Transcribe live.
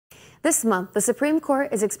This month, the Supreme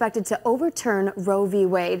Court is expected to overturn Roe v.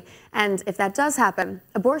 Wade. And if that does happen,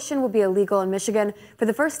 abortion will be illegal in Michigan for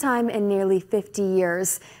the first time in nearly 50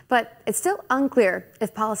 years. But it's still unclear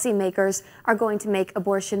if policymakers are going to make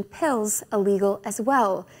abortion pills illegal as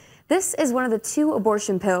well. This is one of the two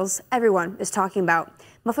abortion pills everyone is talking about,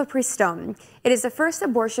 mifepristone. It is the first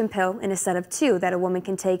abortion pill in a set of two that a woman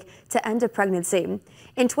can take to end a pregnancy.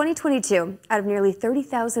 In 2022, out of nearly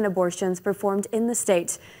 30,000 abortions performed in the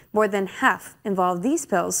state, more than half involved these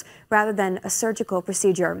pills rather than a surgical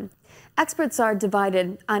procedure. Experts are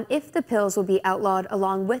divided on if the pills will be outlawed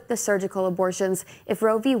along with the surgical abortions if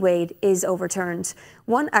Roe v. Wade is overturned.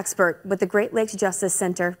 One expert with the Great Lakes Justice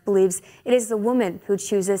Center believes it is the woman who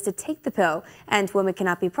chooses to take the pill, and women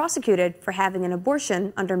cannot be prosecuted for having an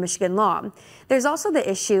abortion under Michigan law. There's also the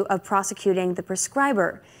issue of prosecuting the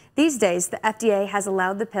prescriber. These days, the FDA has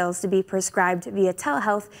allowed the pills to be prescribed via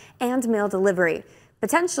telehealth and mail delivery,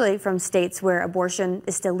 potentially from states where abortion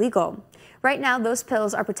is still legal. Right now, those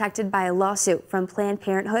pills are protected by a lawsuit from Planned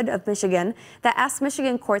Parenthood of Michigan that asks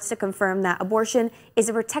Michigan courts to confirm that abortion is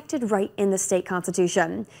a protected right in the state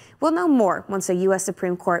constitution. We'll know more once the U.S.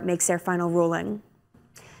 Supreme Court makes their final ruling.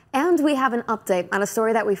 And we have an update on a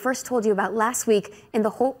story that we first told you about last week in the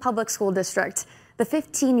Holt Public School District. The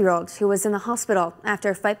 15-year-old who was in the hospital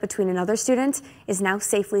after a fight between another student is now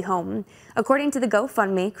safely home. According to the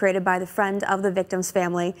GoFundMe created by the friend of the victim's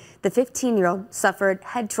family, the 15-year-old suffered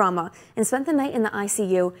head trauma and spent the night in the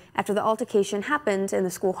ICU after the altercation happened in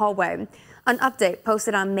the school hallway. An update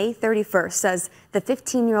posted on May 31st says the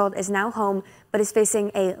 15-year-old is now home but is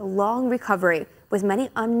facing a long recovery with many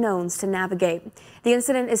unknowns to navigate. The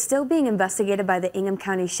incident is still being investigated by the Ingham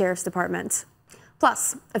County Sheriff's Department.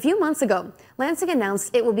 Plus, a few months ago, Lansing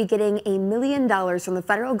announced it will be getting $1 million from the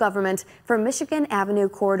federal government for Michigan Avenue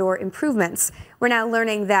corridor improvements. We're now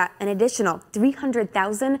learning that an additional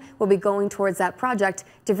 $300,000 will be going towards that project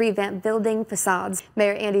to revamp building facades.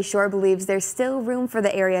 Mayor Andy Shore believes there's still room for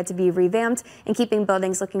the area to be revamped and keeping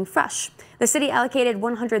buildings looking fresh. The city allocated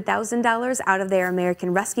 $100,000 out of their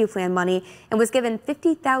American Rescue Plan money and was given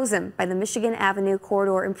 $50,000 by the Michigan Avenue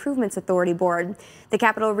Corridor Improvements Authority Board. The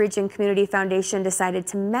Capital Region Community Foundation decided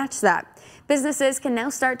to match that. Businesses can now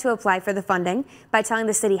start to apply for the funding by telling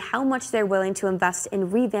the city how much they're willing to invest in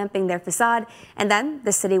revamping their facade, and then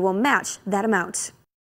the city will match that amount.